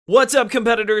What's up,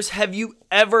 competitors? Have you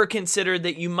ever considered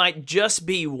that you might just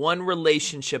be one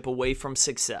relationship away from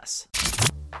success?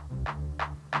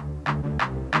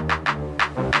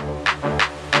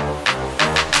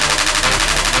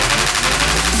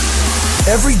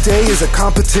 Every day is a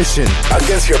competition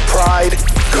against your pride,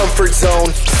 comfort zone,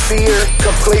 fear,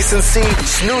 complacency,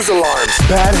 snooze alarms,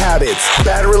 bad habits,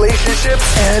 bad relationships,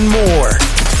 and more.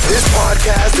 This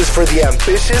podcast is for the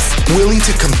ambitious, willing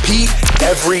to compete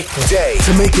every day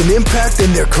to make an impact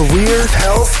in their career,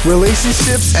 health,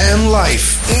 relationships, and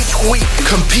life. Each week,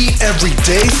 Compete Every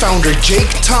Day founder Jake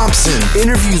Thompson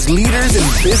interviews leaders in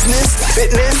business,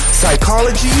 fitness,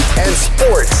 psychology, and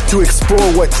sports to explore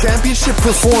what championship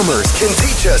performers can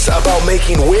teach us about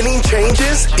making winning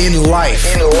changes in life.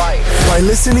 By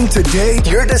listening today,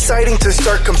 you're deciding to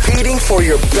start competing for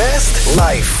your best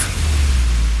life.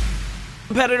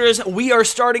 Competitors, we are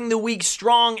starting the week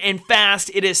strong and fast.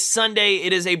 It is Sunday.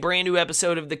 It is a brand new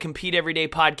episode of the Compete Everyday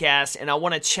podcast, and I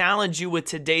want to challenge you with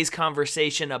today's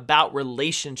conversation about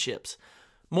relationships.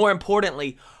 More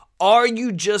importantly, are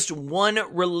you just one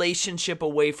relationship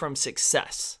away from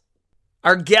success?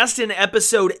 Our guest in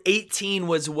episode 18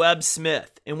 was Webb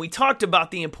Smith, and we talked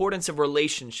about the importance of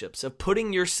relationships, of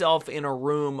putting yourself in a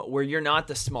room where you're not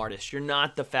the smartest, you're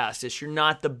not the fastest, you're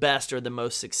not the best or the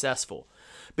most successful.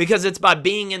 Because it's by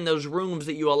being in those rooms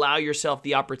that you allow yourself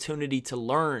the opportunity to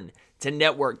learn, to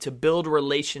network, to build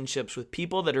relationships with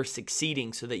people that are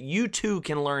succeeding so that you too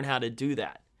can learn how to do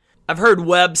that. I've heard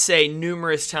Webb say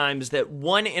numerous times that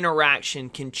one interaction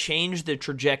can change the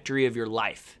trajectory of your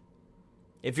life.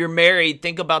 If you're married,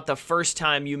 think about the first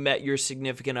time you met your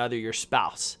significant other, your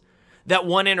spouse. That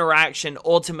one interaction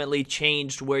ultimately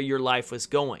changed where your life was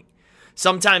going.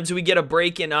 Sometimes we get a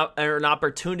break in or an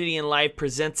opportunity in life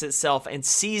presents itself, and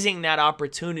seizing that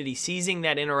opportunity, seizing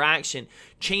that interaction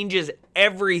changes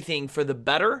everything for the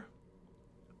better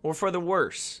or for the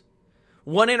worse.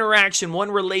 One interaction,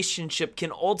 one relationship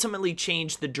can ultimately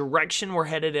change the direction we're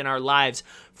headed in our lives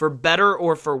for better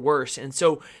or for worse. And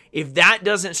so if that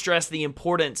doesn't stress the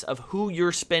importance of who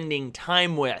you're spending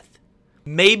time with,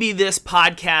 maybe this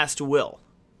podcast will.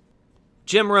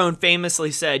 Jim Rohn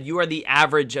famously said, "You are the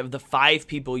average of the 5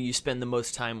 people you spend the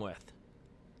most time with."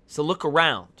 So look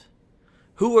around.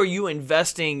 Who are you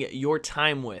investing your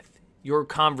time with, your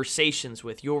conversations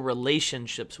with, your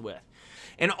relationships with?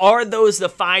 And are those the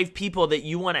 5 people that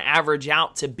you want to average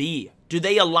out to be? Do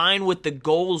they align with the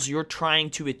goals you're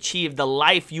trying to achieve, the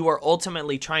life you are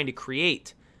ultimately trying to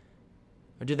create?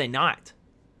 Or do they not?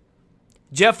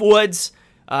 Jeff Woods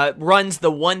runs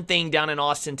The One Thing down in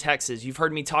Austin, Texas. You've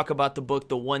heard me talk about the book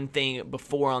The One Thing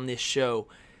before on this show.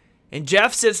 And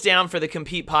Jeff sits down for the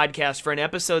Compete podcast for an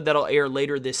episode that'll air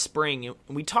later this spring. And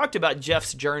we talked about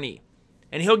Jeff's journey.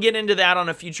 And he'll get into that on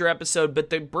a future episode. But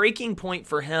the breaking point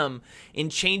for him in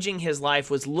changing his life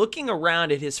was looking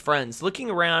around at his friends, looking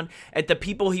around at the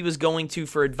people he was going to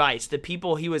for advice, the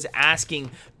people he was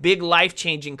asking big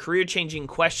life-changing, career-changing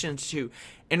questions to,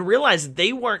 and realized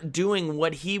they weren't doing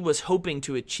what he was hoping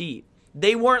to achieve.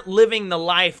 They weren't living the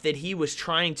life that he was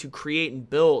trying to create and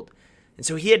build. And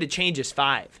so he had to change his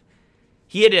 5.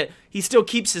 He still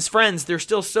keeps his friends. They're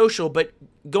still social, but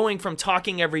going from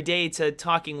talking every day to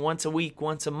talking once a week,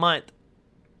 once a month,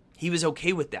 he was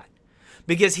okay with that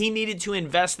because he needed to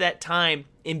invest that time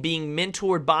in being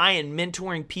mentored by and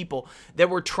mentoring people that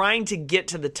were trying to get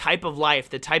to the type of life,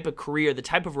 the type of career, the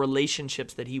type of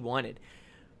relationships that he wanted.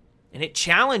 And it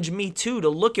challenged me too to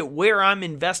look at where I'm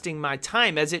investing my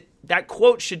time, that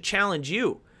quote should challenge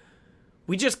you.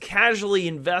 We just casually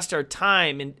invest our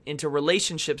time into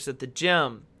relationships at the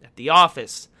gym, at the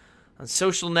office, on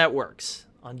social networks,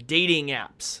 on dating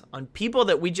apps, on people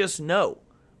that we just know.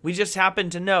 We just happen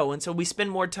to know, and so we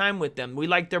spend more time with them. We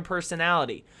like their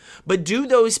personality. But do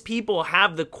those people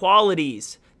have the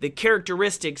qualities, the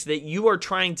characteristics that you are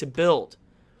trying to build?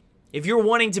 If you're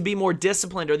wanting to be more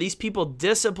disciplined, are these people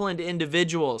disciplined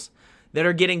individuals that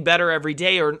are getting better every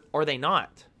day, or are they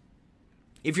not?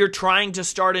 If you're trying to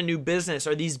start a new business,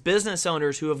 are these business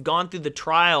owners who have gone through the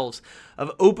trials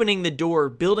of opening the door,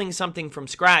 building something from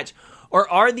scratch, or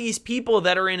are these people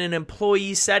that are in an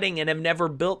employee setting and have never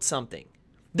built something?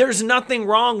 There's nothing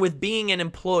wrong with being an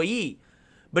employee,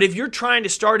 but if you're trying to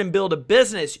start and build a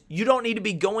business, you don't need to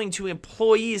be going to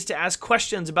employees to ask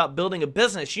questions about building a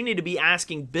business. You need to be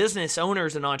asking business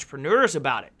owners and entrepreneurs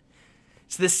about it.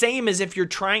 It's the same as if you're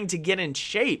trying to get in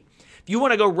shape. If you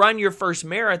want to go run your first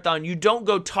marathon, you don't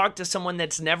go talk to someone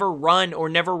that's never run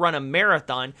a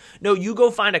marathon. No, you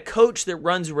go find a coach that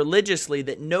runs religiously,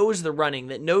 that knows the running,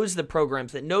 that knows the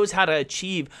programs, that knows how to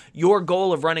achieve your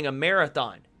goal of running a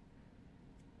marathon.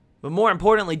 But more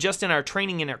importantly, just in our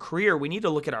training and our career, we need to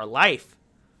look at our life.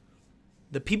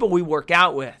 The people we work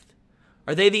out with,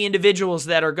 are they the individuals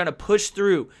that are going to push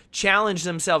through, challenge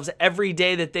themselves every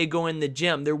day that they go in the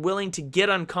gym? They're willing to get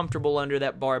uncomfortable under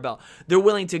that barbell. They're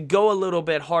willing to go a little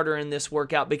bit harder in this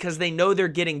workout because they know they're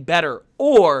getting better.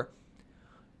 Or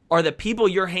are the people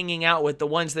you're hanging out with the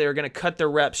ones that are going to cut their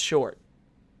reps short?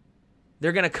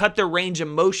 They're going to cut their range of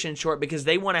motion short because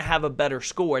they want to have a better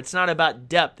score. It's not about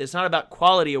depth. It's not about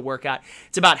quality of workout.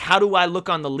 It's about how do I look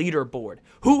on the leaderboard?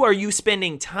 Who are you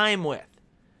spending time with?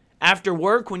 After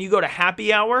work, when you go to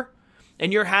happy hour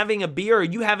and you're having a beer, are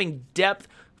you having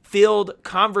depth-filled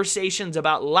conversations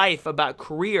about life, about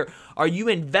career? Are you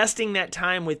investing that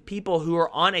time with people who are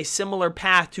on a similar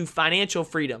path to financial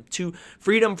freedom, to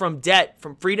freedom from debt,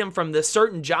 from freedom from the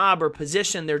certain job or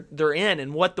position they're in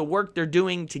and what the work they're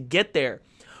doing to get there?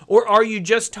 Or are you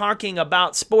just talking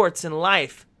about sports and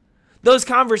life? Those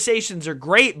conversations are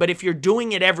great, but if you're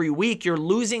doing it every week, you're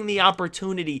losing the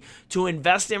opportunity to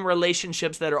invest in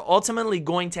relationships that are ultimately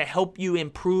going to help you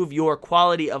improve your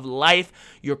quality of life,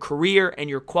 your career, and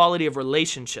your quality of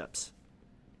relationships.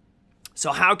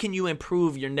 So how can you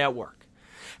improve your network?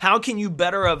 How can you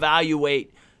better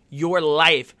evaluate your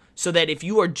life so that if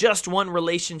you are just one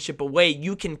relationship away,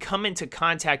 you can come into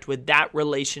contact with that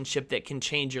relationship that can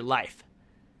change your life?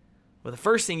 Well, the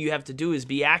first thing you have to do is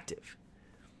be active.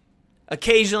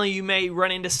 Occasionally, you may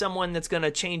run into someone that's going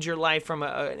to change your life from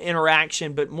an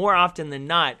interaction, but more often than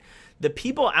not, the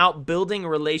people out building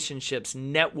relationships,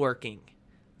 networking,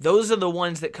 those are the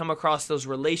ones that come across those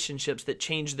relationships that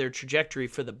change their trajectory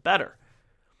for the better.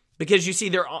 Because you see,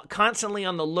 they're constantly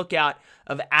on the lookout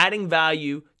of adding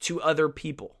value to other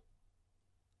people.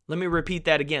 Let me repeat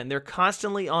that again. They're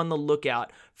constantly on the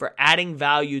lookout for adding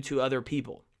value to other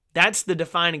people. That's the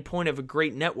defining point of a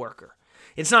great networker.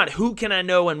 It's not who can I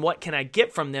know and what can I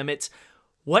get from them. It's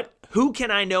who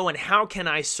can I know and how can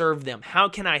I serve them? How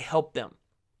can I help them?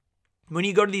 When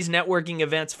you go to these networking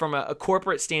events from a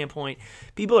corporate standpoint,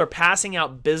 people are passing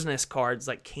out business cards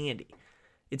like candy.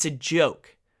 It's a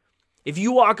joke. If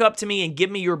you walk up to me and give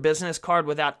me your business card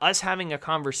without us having a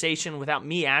conversation, without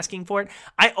me asking for it,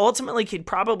 I ultimately could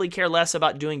probably care less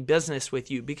about doing business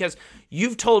with you because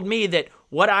you've told me that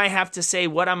what I have to say,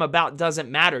 what I'm about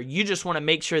doesn't matter. You just want to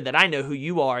make sure that I know who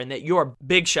you are and that you're a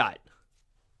big shot.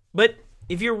 But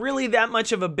if you're really that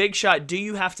much of a big shot, do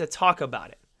you have to talk about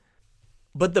it?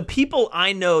 But the people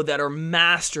I know that are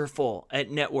masterful at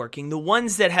networking, the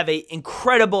ones that have an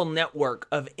incredible network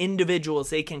of individuals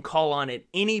they can call on at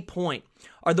any point,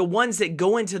 are the ones that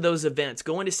go into those events,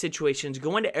 go into situations,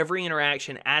 go into every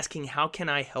interaction asking, how can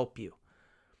I help you?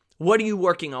 What are you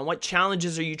working on? What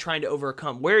challenges are you trying to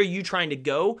overcome? Where are you trying to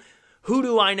go? Who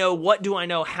do I know? What do I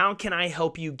know? How can I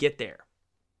help you get there?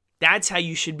 That's how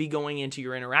you should be going into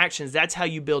your interactions. That's how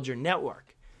you build your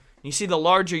network. You see, the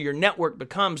larger your network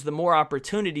becomes, the more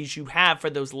opportunities you have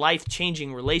for those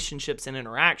life-changing relationships and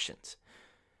interactions.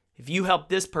 If you help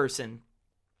this person,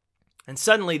 and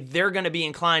suddenly they're going to be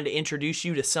inclined to introduce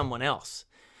you to someone else,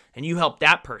 and you help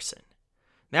that person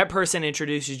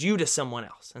introduces you to someone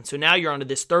else. And so now you're onto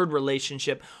this third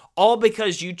relationship, all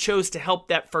because you chose to help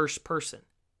that first person.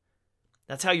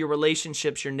 That's how your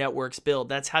relationships, your networks build.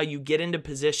 That's how you get into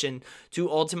position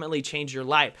to ultimately change your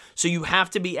life. So you have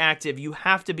to be active. You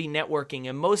have to be networking.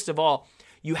 And most of all,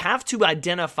 you have to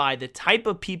identify the type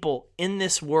of people in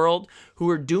this world who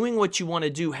are doing what you want to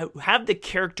do, who have the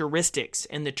characteristics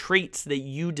and the traits that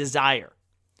you desire.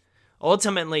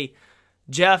 Ultimately,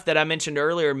 Jeff, that I mentioned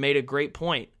earlier, made a great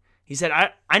point. He said,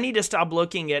 I need to stop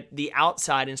looking at the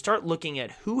outside and start looking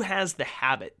at who has the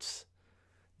habits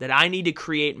that I need to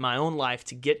create in my own life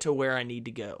to get to where I need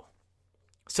to go.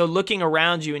 So looking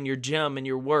around you in your gym and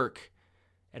your work,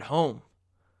 at home,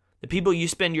 the people you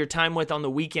spend your time with on the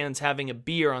weekends having a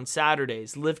beer on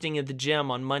Saturdays, lifting at the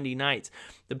gym on Monday nights,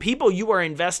 the people you are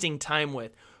investing time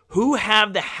with, who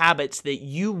have the habits that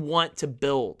you want to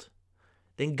build,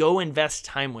 then go invest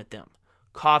time with them.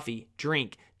 Coffee,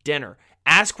 drink, dinner.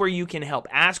 Ask where you can help.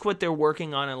 Ask what they're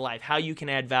working on in life, how you can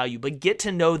add value, but get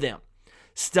to know them.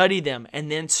 Study them and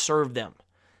then serve them.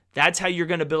 That's how you're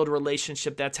going to build a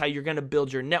relationship. That's how you're going to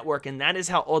build your network. And that is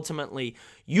how ultimately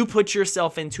you put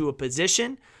yourself into a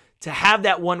position to have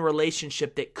that one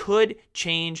relationship that could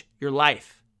change your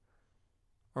life.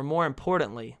 Or more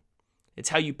importantly, it's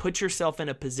how you put yourself in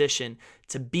a position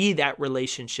to be that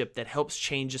relationship that helps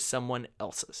change someone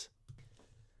else's.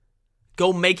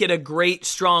 Go make it a great,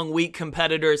 strong week,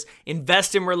 competitors.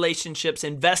 Invest in relationships,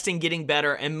 invest in getting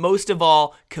better, and most of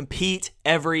all, compete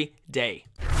every day.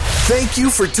 Thank you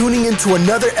for tuning into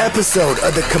another episode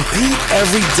of the Compete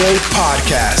Everyday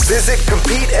Podcast. Visit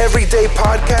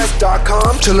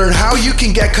CompeteEverydayPodcast.com to learn how you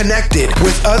can get connected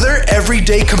with other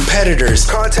everyday competitors,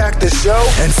 contact the show,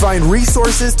 and find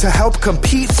resources to help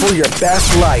compete for your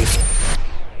best life.